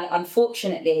 And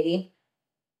unfortunately,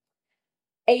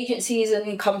 agencies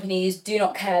and companies do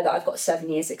not care that I've got 7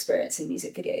 years experience in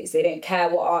music videos. They don't care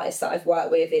what artists that I've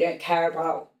worked with. They don't care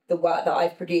about the work that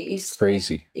I've produced.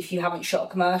 Crazy. If you haven't shot a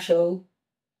commercial,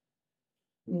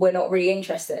 we're not really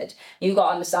interested. You've got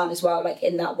to understand as well, like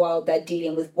in that world, they're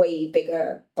dealing with way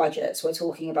bigger budgets. We're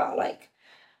talking about like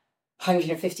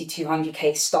 150,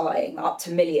 200K starting up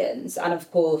to millions. And of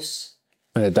course...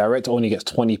 And the director only gets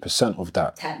 20% of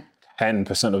that.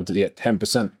 10% of the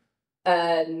 10%.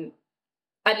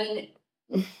 I mean,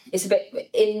 it's a bit...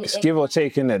 It's give or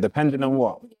take in there, depending on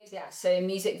what. Yeah, so in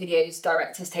music videos,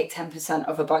 directors take 10%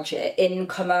 of a budget. In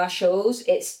commercials,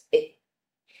 it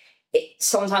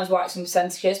sometimes works in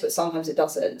percentages, but sometimes it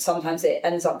doesn't. Sometimes it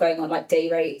ends up going on like day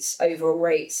rates, overall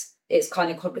rates. It's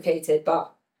kind of complicated.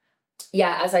 But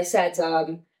yeah, as I said,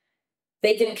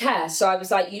 they didn't care. So I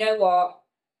was like, you know what?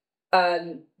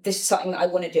 This is something that I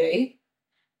want to do.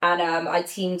 And I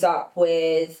teamed up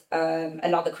with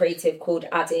another creative called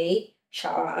Addie.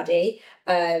 Shout out Addie.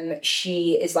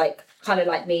 She is like kind of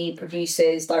like me,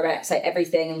 produces, directs, like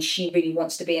everything, and she really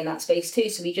wants to be in that space too.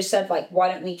 So we just said like, why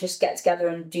don't we just get together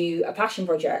and do a passion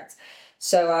project?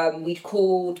 So we'd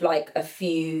called like a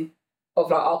few of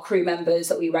like our crew members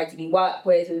that we regularly work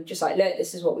with. We were just like, look,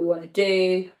 this is what we want to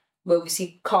do. We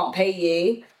obviously can't pay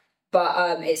you,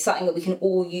 but it's something that we can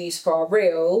all use for our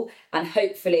reel, and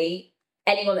hopefully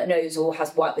anyone that knows or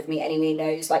has worked with me anyway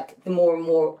knows, like, the more and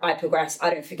more I progress, I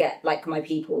don't forget, like, my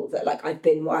people that, like, I've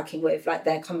been working with. Like,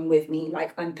 they're coming with me.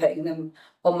 Like, I'm putting them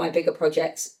on my bigger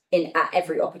projects at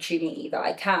every opportunity that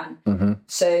I can.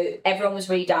 So everyone was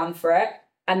really down for it.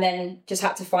 And then just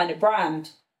had to find a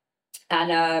brand.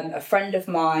 And a friend of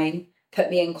mine put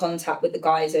me in contact with the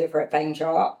guys over at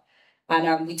Benjart.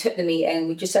 And we took the meeting.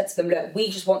 We just said to them, look,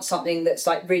 we just want something that's,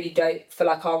 like, really dope for,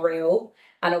 like, our reel.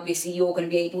 and obviously you're going to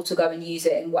be able to go and use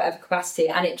it in whatever capacity.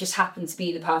 And it just happened to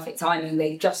be the perfect timing.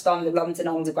 They'd just done the London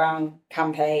Underground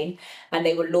campaign, and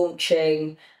they were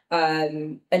launching a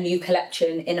new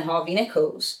collection in Harvey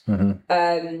Nichols.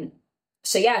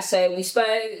 So we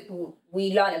spoke,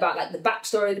 we learned about like the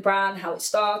backstory of the brand, how it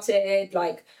started,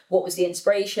 like what was the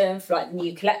inspiration for like the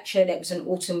new collection. It was an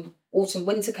autumn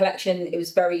winter collection. It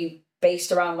was very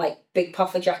based around like big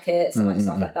puffer jackets and like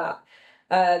stuff like that.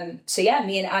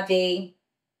 Me and Addy,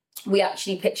 we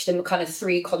actually pitched them kind of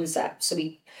 3 concepts. So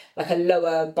we like a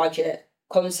lower budget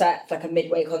concept, like a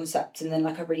midway concept, and then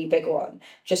like a really big one,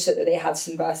 just so that they had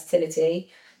some versatility.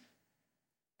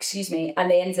 Excuse me. And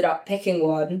they ended up picking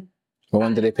one. Well,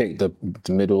 when did they pick the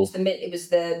middle? It was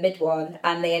the mid one,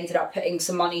 and they ended up putting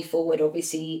some money forward,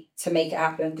 obviously, to make it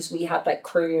happen, because we had like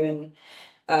crew and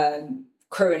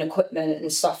equipment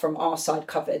and stuff from our side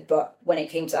covered. But when it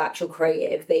came to actual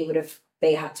creative,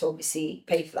 they had to obviously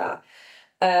pay for that.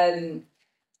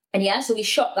 So we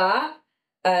shot that.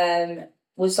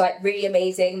 Was like really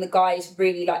amazing. The guys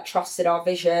really like trusted our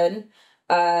vision,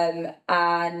 like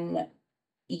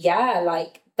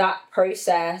that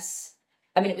process.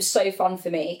 I mean, it was so fun for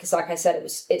me because, like I said,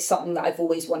 it's something that I've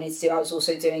always wanted to do. I was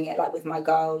also doing it like with my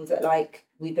girl that like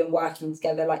we've been working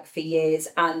together like for years,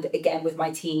 and again with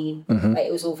my team, like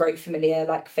it was all very familiar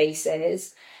like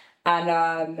faces,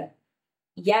 and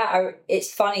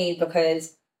it's funny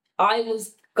because I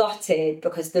was gutted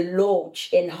because the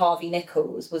launch in Harvey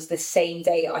Nichols was the same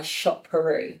day I shot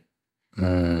Peru.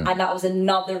 And that was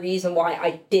another reason why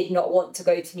I did not want to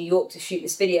go to New York to shoot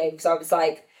this video, because I was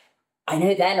like, I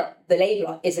know the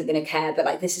label isn't going to care, but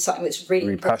like this is something that's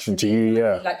really passionate to you,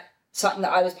 yeah. Like something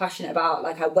that I was passionate about.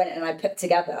 Like I went and I put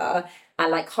together,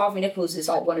 and like Harvey Nichols is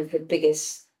like one of the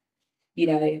biggest,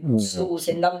 stores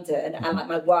in London, and like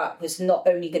my work was not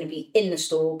only going to be in the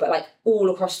store, but like all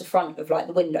across the front of like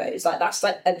the windows. Like that's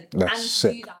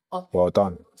sick. Well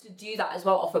done. To do that as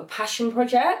well off a passion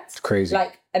project. It's crazy.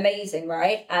 Like amazing,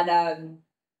 right? And I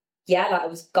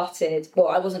was gutted. Well,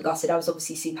 I wasn't gutted. I was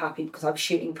obviously super happy because I was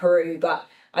shooting Peru, but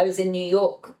I was in New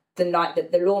York the night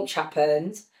that the launch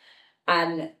happened,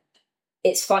 and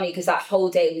it's funny because that whole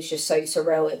day was just so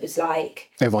surreal. It was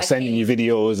like everyone sending you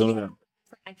videos and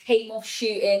I came off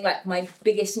shooting like my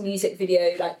biggest music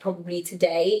video, like probably to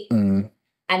date. And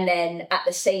then at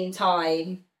the same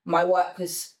time, my work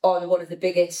was on one of the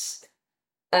biggest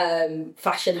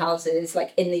fashion houses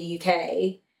like in the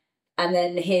UK. And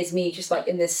then here's me just like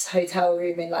in this hotel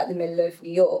room in like the middle of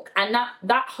New York. And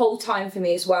that whole time for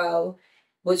me as well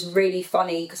was really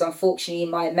funny because unfortunately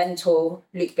my mentor,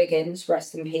 Luke Biggins,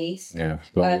 rest in peace. Yeah,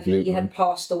 he had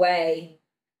passed away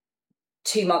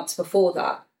 2 months before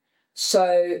that.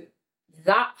 So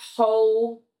that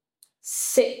whole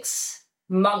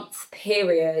 6-month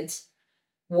period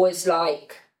was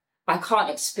like, I can't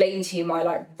explain to you my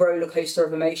like roller coaster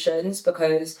of emotions,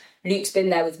 because Luke's been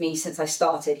there with me since I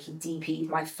started. He DP'd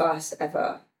my first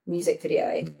ever music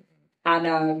video,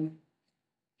 and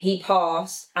he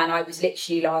passed, and I was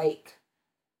literally like,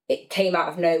 it came out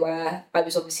of nowhere. I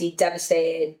was obviously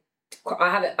devastated. I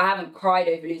haven't cried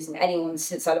over losing anyone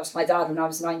since I lost my dad when I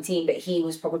was 19, but he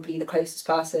was probably the closest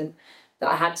person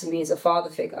that I had to me as a father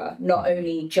figure, not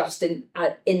only just in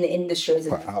the industry,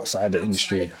 but outside the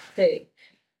industry too.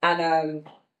 And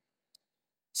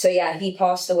he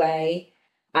passed away,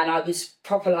 and I was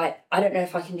proper like, I don't know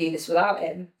if I can do this without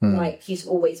him. Like, he's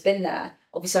always been there.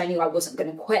 Obviously I knew I wasn't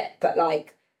going to quit, but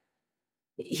like,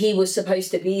 he was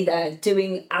supposed to be there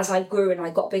doing, as I grew and I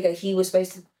got bigger, he was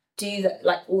supposed to do that,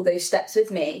 like all those steps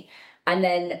with me. And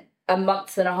then a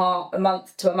month to a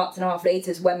month and a half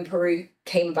later is when Peru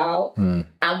came about. And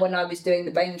when I was doing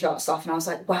the Benjart stuff, and I was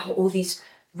like, wow, all these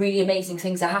really amazing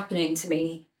things are happening to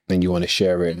me. And you want to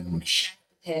share it. And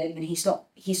him, and he's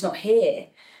not here.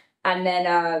 And then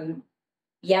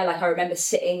I remember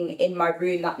sitting in my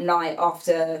room that night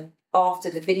after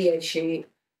the video shoot,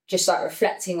 just like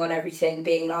reflecting on everything,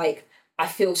 being like, I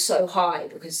feel so high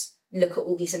because look at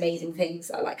all these amazing things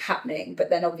that are like happening. But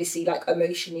then obviously like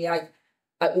emotionally I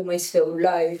almost feel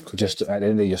low. Just at the end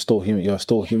of the day, you're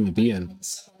still a human being.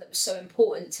 Someone that was so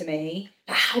important to me.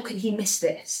 Like, how can he miss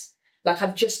this? Like,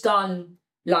 I've just done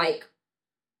like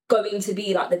going to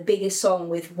be like the biggest song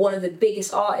with one of the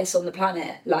biggest artists on the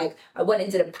planet. Like, I went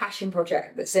into the passion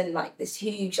project that's in like this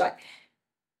huge like,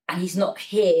 and he's not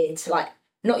here to like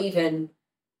not even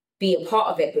be a part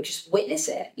of it, but just witness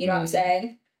it. You know what I'm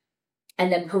saying?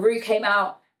 And then Peru came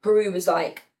out. Peru was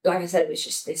like I said, it was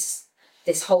just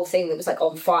this whole thing that was like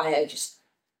on fire, just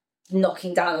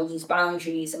knocking down all these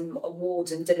boundaries and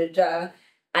awards and da-da-da.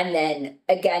 And then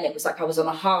again, it was like I was on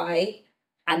a high,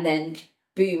 and then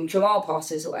boom, Jamal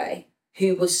passes away.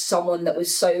 who was someone that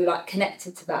was so like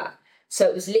connected to that. So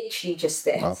it was literally just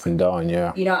this. Up and down,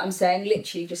 yeah. You know what I'm saying?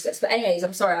 Literally just this. But anyways,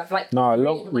 I'm sorry, I've like... No,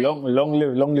 long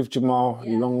live Jamal,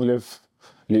 long live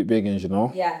Luke Biggins, you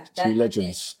know? Yeah. Two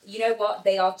legends. You know what?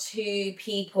 They are two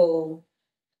people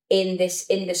in this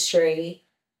industry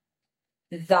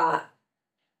that,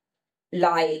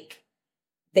 like,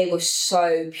 they were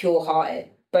so pure-hearted,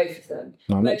 both of them.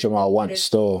 No, I met Jamal once,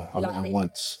 still. I met him They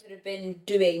once. could have been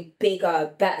doing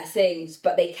bigger, better things,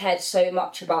 but they cared so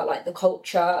much about, like, the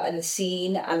culture and the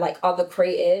scene and, like, other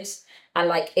creatives. And,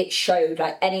 like, it showed,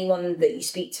 like, anyone that you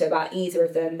speak to about either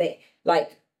of them,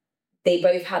 they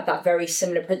both had that very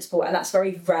similar principle, and that's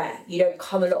very rare. You don't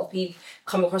come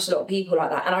across a lot of people like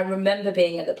that. And I remember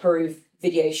being at the Peru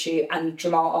video shoot, and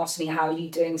Jamal asked me, "How are you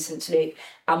doing since Luke?"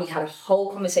 And we had a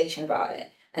whole conversation about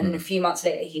it. And then a few months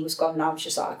later, he was gone, and I was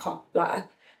just like,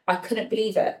 I couldn't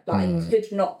believe it. Like, I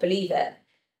could not believe it.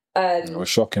 It was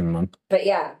shocking, man. But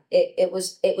yeah, it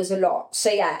was a lot.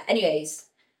 So yeah, anyways,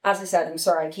 as I said, I'm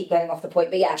sorry, I keep going off the point.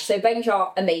 But yeah, so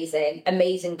Benjart,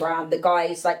 amazing brand. The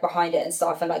guys like behind it and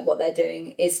stuff, and like what they're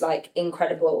doing is like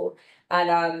incredible.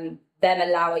 And them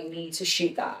allowing me to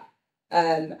shoot that,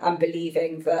 and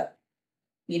believing that,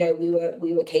 you know,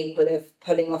 we were capable of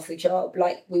pulling off the job.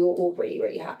 Like, we were all really,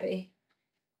 really happy.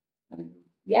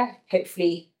 Yeah,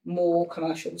 hopefully more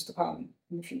commercials to come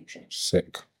in the future.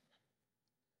 Sick.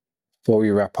 Before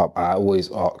we wrap up, I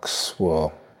always ask,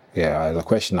 the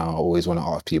question I always want to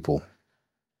ask people: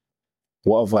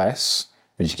 what advice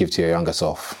would you give to your younger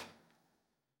self?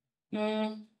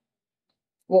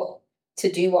 What,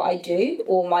 to do what I do,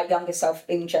 or my younger self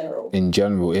in general? In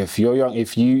general, if you're young,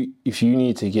 if you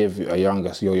need to give your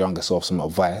younger self some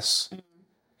advice,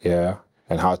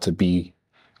 and how to be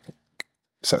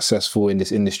successful in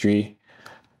this industry,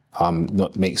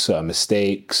 not make certain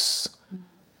mistakes,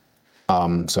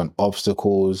 some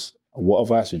obstacles, what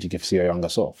advice would you give to your younger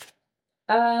self?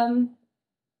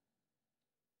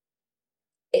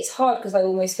 It's hard because I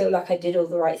almost feel like I did all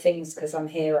the right things because I'm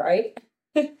here, right?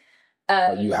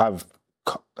 You have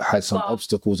had some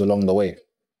obstacles along the way.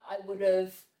 I would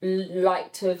have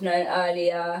liked to have known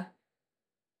earlier.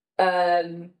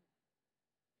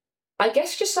 I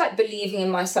guess just like believing in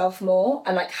myself more,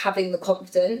 and like having the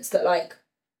confidence that like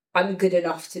I'm good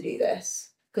enough to do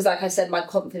this. Because like I said, my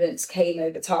confidence came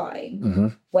over time. Mm-hmm.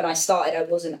 When I started, I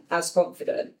wasn't as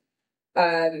confident.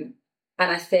 And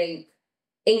I think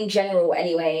in general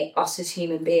anyway, us as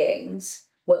human beings,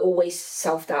 we're always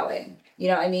self-doubting. You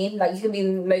know what I mean? Like, you can be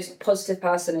the most positive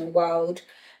person in the world,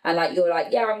 and like you're like,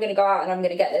 yeah, I'm going to go out and I'm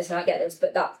going to get this and I get this.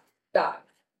 But that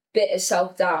bit of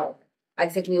self-doubt, I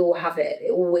think we all have it.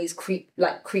 It always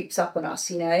creeps up on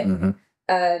us, you know?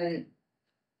 Mm-hmm.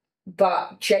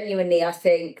 But genuinely, I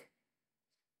think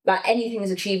like anything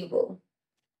is achievable.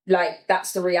 Like,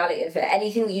 that's the reality of it.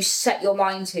 Anything that you set your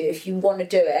mind to, if you want to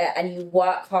do it and you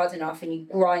work hard enough and you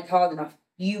grind hard enough,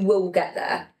 you will get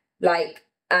there. Like,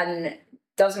 and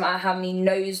doesn't matter how many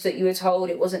no's that you were told,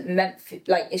 it wasn't meant for,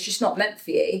 like, it's just not meant for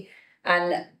you.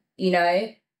 And, you know,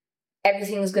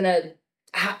 everything's going to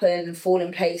happen and fall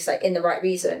in place, like, in the right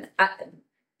reason,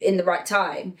 in the right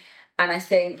time. And I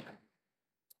think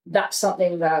that's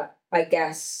something that I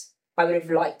guess I would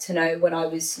have liked to know when I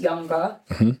was younger.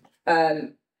 Mm-hmm.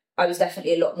 I was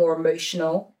definitely a lot more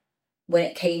emotional when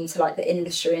it came to like the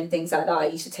industry and things like that. I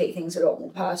used to take things a lot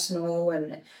more personal,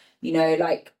 and, you know,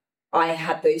 like, I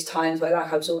had those times where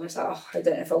like I was almost like, oh, I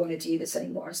don't know if I want to do this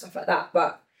anymore and stuff like that.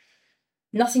 But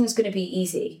nothing's going to be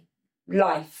easy.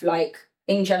 Life, like,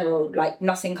 in general, like,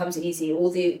 nothing comes easy. All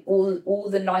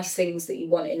the nice things that you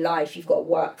want in life, you've got to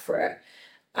work for it.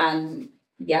 And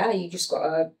yeah, you just got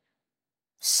to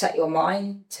set your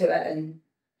mind to it and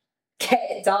get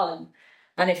it done.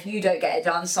 And if you don't get it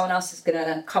done, someone else is going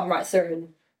to come right through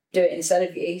and do it instead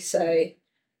of you. So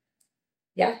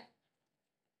yeah.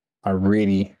 I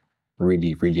really,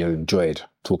 really, really enjoyed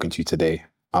talking to you today.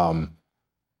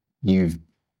 You've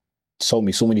told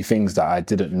me so many things that I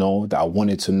didn't know, that I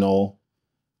wanted to know.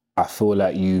 I feel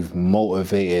like you've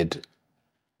motivated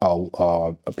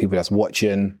people that's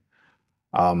watching.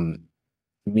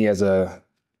 Me as a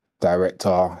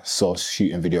director,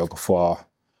 shooting videographer,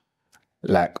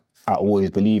 like, I always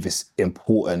believe it's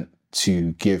important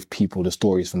to give people the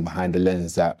stories from behind the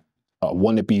lens that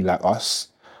want to be like us,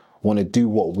 want to do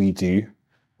what we do,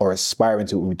 or aspiring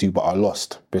to what we do, but are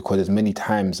lost. Because there's many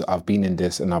times I've been in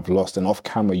this and I've lost, and off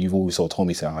camera, you've always sort of told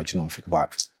me, say, oh, do you know,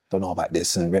 don't know about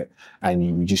this and that. And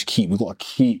you just we've got to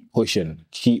keep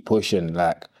pushing,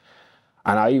 like.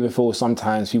 And I even feel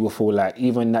sometimes people feel like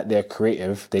even that they're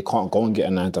creative, they can't go and get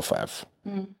a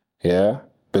 9-to-5. Yeah?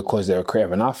 Because they're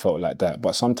creative. And I felt like that.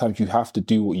 But sometimes you have to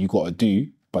do what you got to do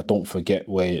but don't forget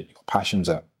where your passion's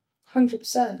at.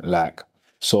 100%. Like,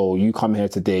 so you come here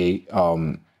today,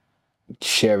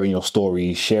 sharing your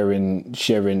story,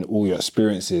 sharing all your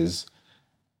experiences.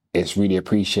 It's really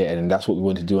appreciated, and that's what we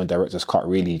want to do on Director's Cut.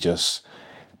 Really, just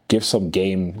give some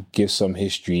game, give some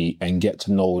history, and get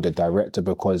to know the director.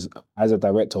 Because as a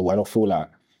director, I don't feel like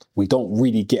we don't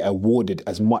really get awarded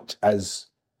as much as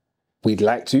we'd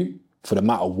like to for the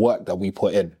amount of work that we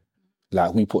put in.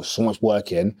 Like, we put so much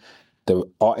work in. The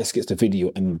artist gets the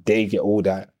video, and they get all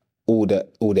the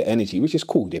energy, which is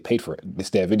cool. They paid for it. It's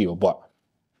their video, but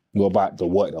what about the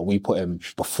work that we put in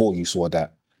before you saw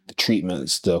that? The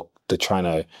treatments, the trying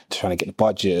to get the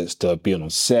budgets, to being on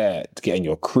set, to getting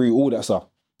your crew, all that stuff.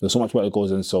 There's so much work that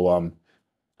goes in. So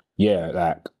yeah,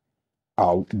 like,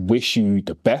 I wish you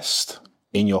the best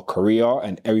in your career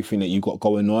and everything that you got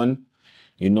going on.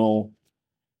 You know,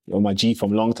 you're my G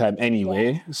from a long time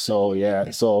anyway. Yeah. So yeah,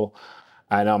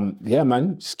 and yeah,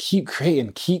 man, just keep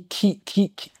creating, keep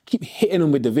hitting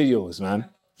them with the videos, man.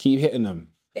 Keep hitting them.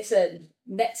 Listen,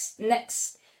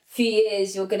 next few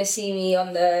years, you're gonna see me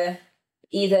on the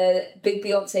either big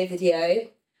Beyonce video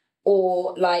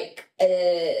or like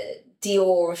a Dior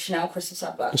or Chanel Christmas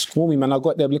advert. Just call me, man. I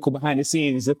got them little behind the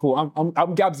scenes.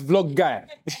 I'm Gab's vlog guy.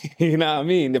 You know what I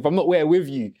mean? If I'm not there with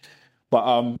you.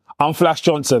 But I'm Flash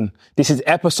Johnson. This is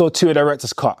episode 2 of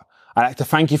Director's Cut. I'd like to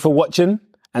thank you for watching.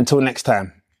 Until next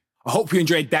time. I hope you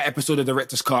enjoyed that episode of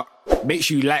Director's Cut. Make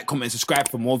sure you like, comment, and subscribe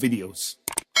for more videos.